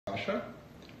Sasha,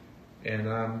 and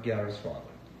I'm Gary's father,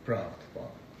 proud father.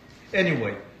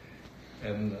 Anyway,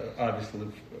 and obviously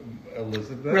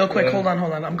Elizabeth. Real quick, hold on.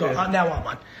 I'm going. Now I'm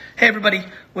on. Hey, everybody,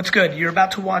 what's good? You're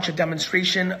about to watch a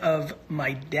demonstration of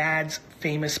my dad's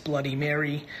famous Bloody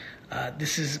Mary.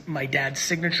 This is my dad's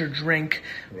signature drink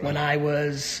when I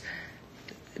was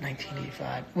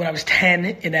 1985. When I was 10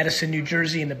 in Edison, New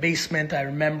Jersey, in the basement, I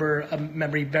remember a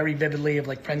memory very vividly of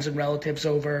like friends and relatives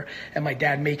over and my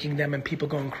dad making them and people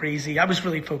going crazy. I was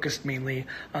really focused mainly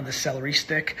on the celery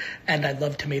stick, and I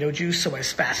love tomato juice, so I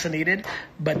was fascinated.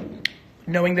 But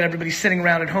knowing that everybody's sitting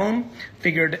around at home,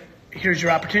 figured here's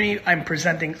your opportunity. I'm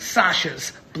presenting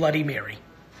Sasha's Bloody Mary.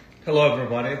 Hello,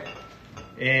 everybody.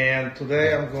 And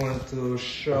today I'm going to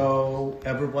show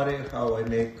everybody how I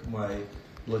make my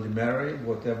Bloody Mary.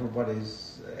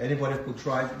 Anybody who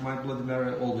tried my Bloody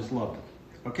Mary always loved it.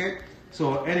 Okay?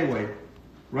 So anyway,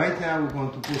 right now we're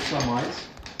going to put some ice.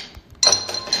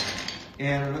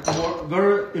 And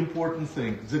very important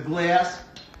thing, the glass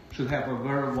should have a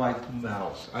very white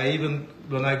mouth.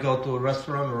 When I go to a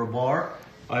restaurant or a bar,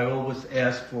 I always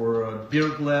ask for a beer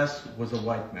glass with a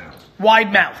white mouth.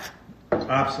 Wide mouth.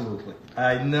 Absolutely.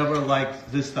 I never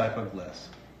liked this type of glass.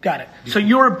 Got it. So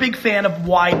you're a big fan of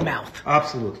wide mouth.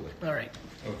 Absolutely. All right.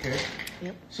 Okay.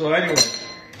 Yep. So anyway,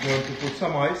 I'm going to put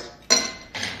some ice,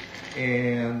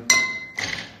 and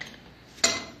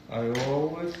I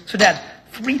always. So Dad,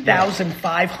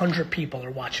 3,500 people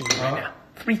are watching me right now.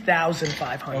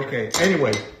 3,500. Okay.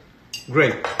 Anyway,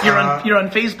 great. You're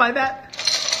unfazed by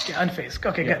that? Yeah, unfazed.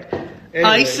 Okay, yeah. good. Anyway,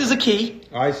 ice is a key.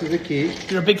 Ice is a key.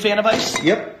 You're a big fan of ice?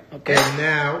 Yep. Okay. And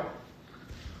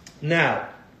now,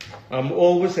 I'm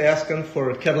always asking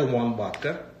for a Kettle One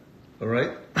vodka. All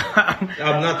right.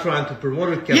 I'm not trying to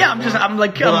promote it. Yeah,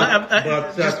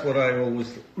 but that's what I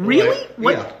always. Really? Like.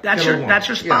 What? Yeah, that's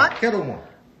your spot? Yeah, Kettle One.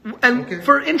 And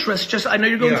for interest, I know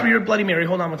you're going Yeah. through your Bloody Mary.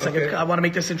 Hold on one second. Okay. I want to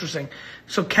make this interesting.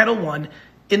 So Kettle One,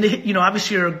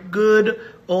 obviously you're a good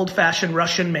old-fashioned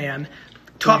Russian man.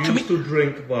 Talk to me. I used to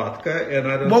drink vodka, and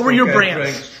I don't. What were your I brands?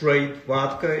 drank straight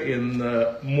vodka in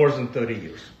more than 30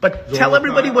 years. But tell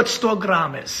everybody what 100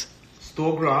 gram is.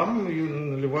 100 gram, you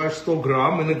наливаешь 100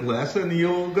 gram in a glass, and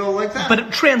you'll go like that.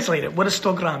 But translate it. What does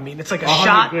 100 gram mean? It's like a 100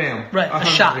 shot. gram. Right. 100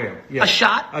 A shot. gram. Yeah. A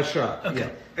shot. A shot.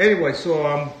 Okay. Yeah. Anyway, so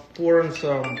I'm pouring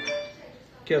some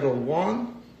Kettle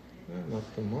One. Not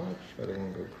too much. I don't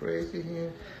want to go crazy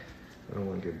here. I don't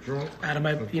want to get drunk. Adam,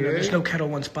 there's no Kettle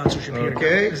One sponsorship here.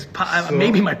 Okay.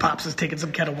 Maybe my pops has taken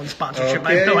some Kettle One sponsorship.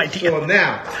 Okay. I have no idea. So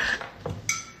now,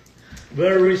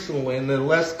 very recently, in the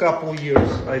last couple of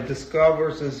years, I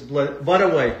discovered this. By the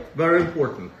way, very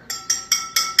important.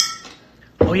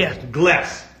 Oh yeah.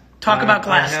 Glass. Talk about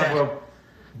glass. I have a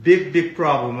big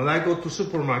problem. When I go to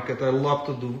supermarket, I love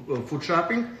to do food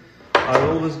shopping. I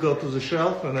always go to the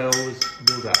shelf, and I always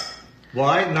do that.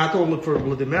 Why? Not only for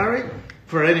Bloody Mary.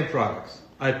 For any products,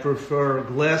 I prefer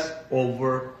glass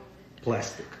over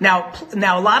plastic. Now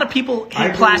a lot of people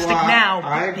eat plastic now.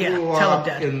 I grew up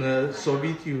in the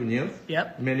Soviet Union.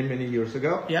 Yep. Many years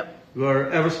ago. Yep.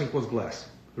 Where everything was glass,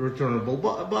 returnable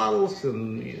bottles,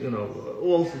 and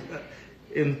all.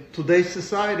 In today's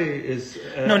society is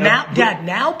Dad.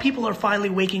 Now people are finally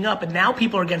waking up, and now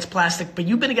people are against plastic. But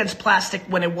you've been against plastic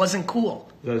when it wasn't cool.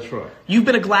 That's right. You've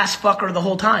been a glass fucker the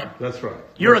whole time. That's right.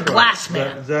 You're a glass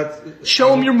man. Show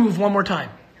them your move one more time.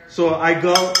 So I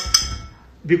go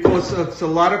because it's a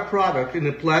lot of product in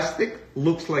the plastic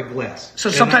looks like glass. So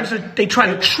sometimes they try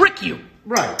to trick you.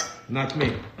 Right. Not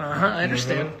me. I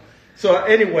understand. Mm-hmm. So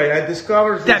anyway, I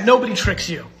discovered this. That nobody tricks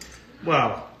you.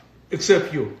 Well,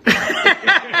 except you. Except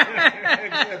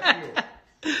you.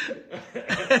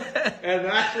 And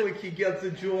actually, he gets a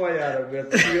joy out of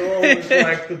it. He always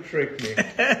likes to trick me.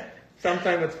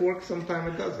 Sometimes it works,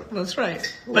 sometimes it doesn't. That's right.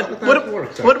 But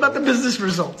what about the business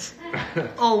results?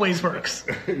 Always works.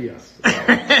 Yes.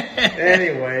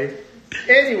 Anyway,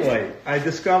 I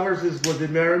discovered this Bloody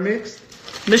Mary mix.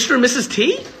 Mr. and Mrs.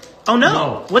 T? Oh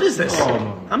no. What is this?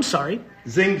 No. I'm sorry.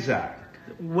 Zigzag.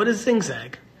 What is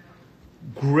Zigzag?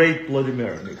 Great Bloody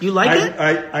Mary mix. You like it?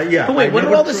 Yeah. But wait, what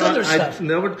are all this other stuff? I've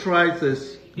never tried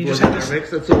this Bloody Mary mix.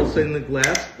 That's also in the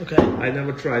glass. Okay. I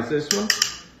never tried this one.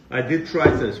 I did try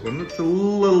this one. It's a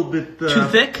little bit... too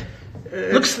thick?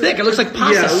 Looks thick. It looks like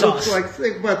pasta sauce. Yeah, it looks like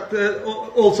thick, but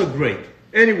also great.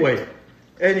 Anyway,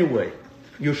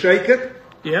 you shake it.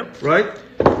 Yep. Right?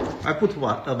 I put a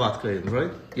vodka in,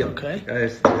 right? Yeah. Okay.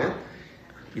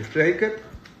 You shake it.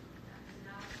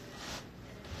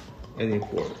 And you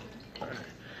pour it.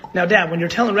 Now, Dad, when you're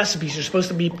telling recipes, you're supposed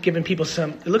to be giving people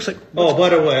some... It looks like... Oh, by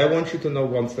the way, I want you to know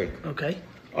one thing. Okay.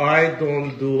 I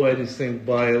don't do anything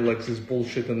by like this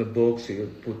bullshit in the books. You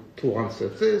put 2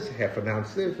 ounces this, half an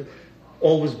ounce this.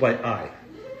 Always by eye.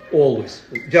 Always.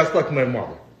 Just like my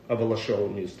mother, Avala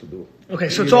Shalom, used to do. Okay,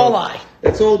 so it's all eye.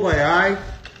 It's all by eye.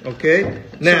 Okay?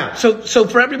 Now. So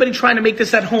for everybody trying to make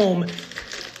this at home,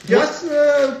 just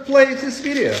play this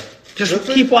video. Just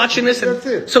keep watching this. That's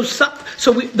it.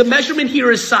 So the measurement here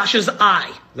is Sasha's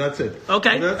eye. That's it.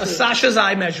 Okay, Sasha's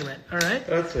eye measurement. All right.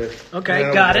 That's it. Okay,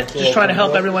 now got it. Just trying to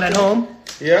help everyone at home.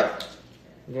 Yep.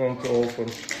 Going to open.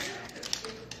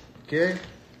 Okay.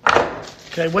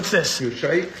 Okay, what's this? You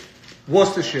shake.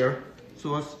 Worcestershire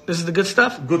sauce. This is the good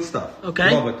stuff? Good stuff.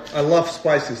 Okay. Love it. I love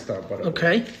spicy stuff. By the way.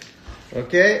 Okay.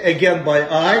 Okay. Again, by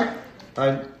eye.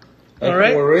 I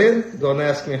pour in. Don't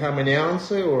ask me how many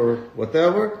ounces or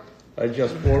whatever. I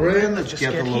just pour in. Let's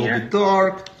get a little bit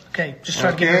dark. Okay, just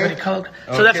try to give everybody color.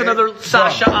 So that's another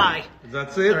Sasha eye.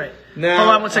 That's it. All right. Now, hold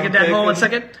on one second, Dad. Hold on one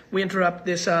second. We interrupt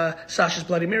this Sasha's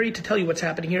Bloody Mary to tell you what's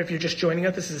happening here. If you're just joining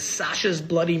us, this is Sasha's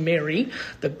Bloody Mary,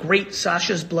 the great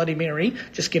Sasha's Bloody Mary.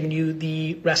 Just giving you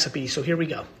the recipe. So here we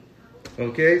go.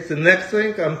 Okay, the next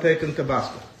thing, I'm taking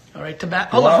Tabasco. All right,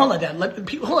 hold on, Dad.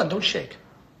 Hold on, don't shake.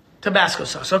 Tabasco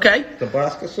sauce, okay?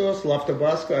 Tabasco sauce, love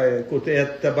Tabasco. I could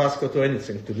add Tabasco to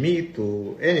anything, to meat,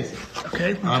 to anything.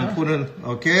 Okay. I'm putting,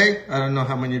 I don't know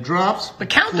how many drops.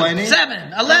 But count them,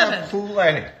 7, 11.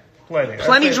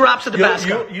 Plenty drops of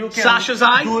Tabasco. You can Sasha's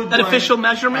eye, that official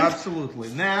measurement? Absolutely.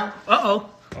 Now.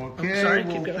 Okay, I'm sorry,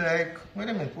 we'll take, wait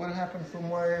a minute, what happened to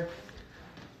my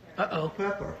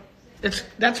pepper? That's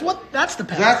the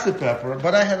pepper. That's the pepper,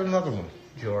 but I had another one,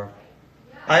 jar.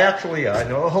 I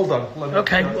know. Hold on.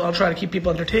 Okay, well, I'll try to keep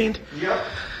people entertained. Yep.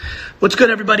 What's good,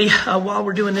 everybody? While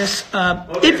we're doing this,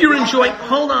 if you're enjoying,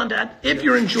 hold on, Dad. If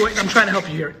you're enjoying, I'm trying to help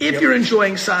you here. If you're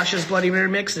enjoying Sasha's Bloody Mary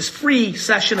Mix, this free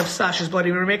session of Sasha's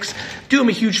Bloody Mary Mix, do him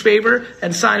a huge favor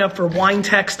and sign up for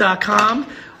winetext.com.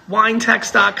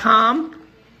 Winetext.com.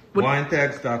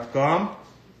 Winetext.com.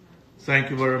 Thank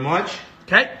you very much.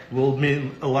 Okay. Will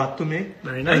mean a lot to me.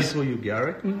 Very nice. And to you,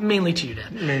 Gary. Mainly to you,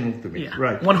 Dad. Mainly to me. Yeah.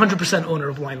 Right. 100% owner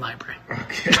of Wine Library.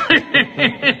 Okay.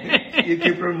 You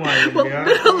keep reminding me.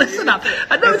 Well, listen up.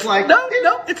 No,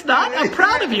 it's not. I'm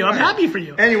proud of you. I'm happy for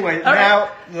you. Anyway,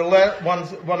 now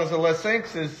one of the last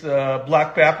things is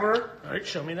black pepper. All right,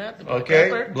 show me that. The black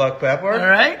pepper. Black pepper. All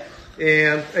right.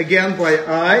 And again by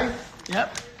eye.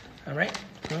 Yep. All right.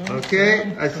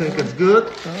 Okay, I think it's good.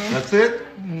 That's it.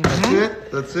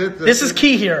 That's it. This is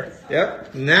key here.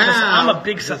 Yep. Now I'm a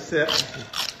big celery.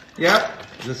 Yep.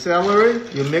 The celery,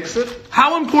 you mix it.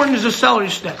 How important is a celery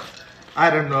stick? I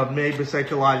don't know, maybe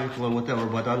psychological or whatever,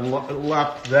 but I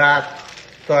love that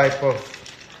type of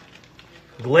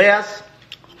glass.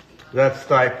 That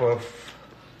type of.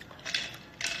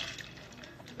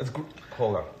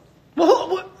 Hold on.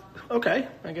 Well, okay,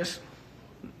 I guess.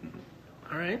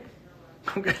 All right.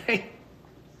 Okay.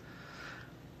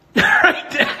 All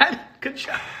right, Dad. Good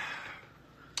job.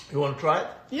 You want to try it?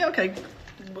 Yeah, okay.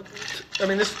 I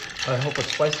mean, this. I hope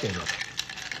it's spicy enough.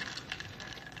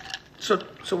 So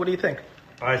what do you think?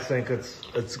 I think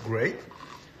it's great.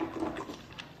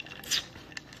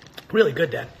 Really good,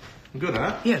 Dad. Good,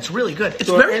 huh? Yeah, it's really good. It's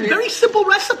very simple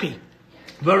recipe.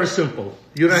 Very simple.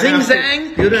 You don't Zing have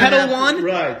zang, to, kettle one.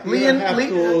 Right. You don't have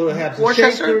to have the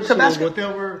shakers or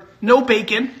whatever. No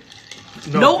bacon.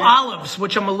 No olives,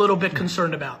 which I'm a little bit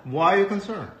concerned about. Why are you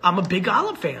concerned? I'm a big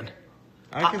olive fan.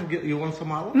 I can get. You want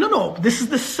some olives? No. This is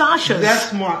the Sasha's.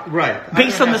 That's right.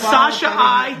 Based on the Sasha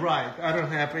eye. Right. I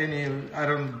don't have any. I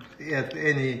don't get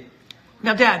any.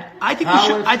 Now, Dad, I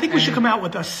think we should come out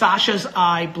with a Sasha's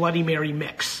Eye Bloody Mary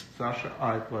mix. Sasha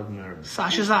Eye Bloody Mary.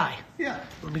 Sasha's Eye. Yeah.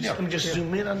 Let me just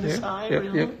zoom in on this eye.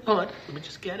 Yeah. Hold on. Let me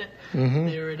just get it. Mm-hmm.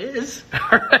 There it is.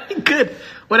 All right. Good.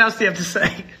 What else do you have to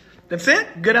say? That's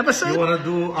it? Good episode? You want to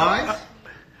do eyes?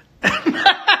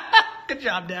 Good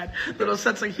job, Dad. Little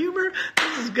sense of humor.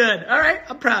 This is good. All right.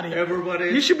 I'm proud of you. Everybody.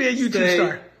 You should be a YouTube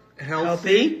star.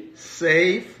 Healthy.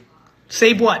 Safe.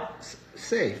 Save what?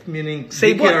 Safe, meaning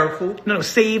save be what? careful. No,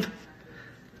 save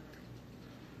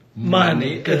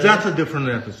money. That's a different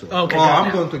episode. Okay.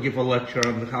 I'm going to give a lecture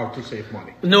on how to save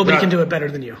money. Nobody can do it better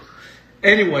than you.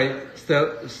 Anyway,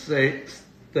 stay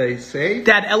safe.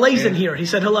 Dad, LA's in here. He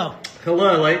said hello.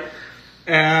 Hello, LA.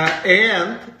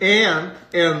 And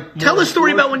tell the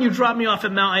story about when you dropped me off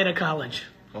at Mount Ida College.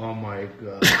 Oh my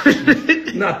God!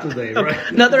 Not today,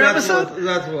 right? Another episode.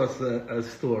 That was a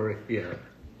story. Yeah.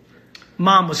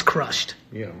 Mom was crushed.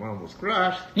 Yeah, Mom was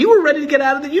crushed. You were ready to get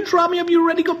out of it. You dropped me up. You were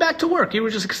ready to go back to work. You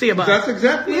were just like, see you, bye. That's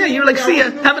exactly. Yeah, you were like, see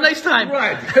ya. Have a nice time.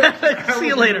 Right. See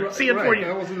you later. See you for you.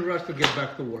 I was in a rush to get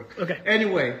back to work. Okay.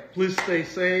 Anyway, please stay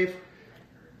safe.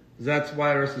 That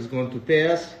virus is going to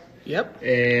pass. Yep.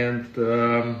 And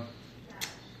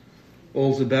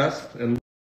all the best. And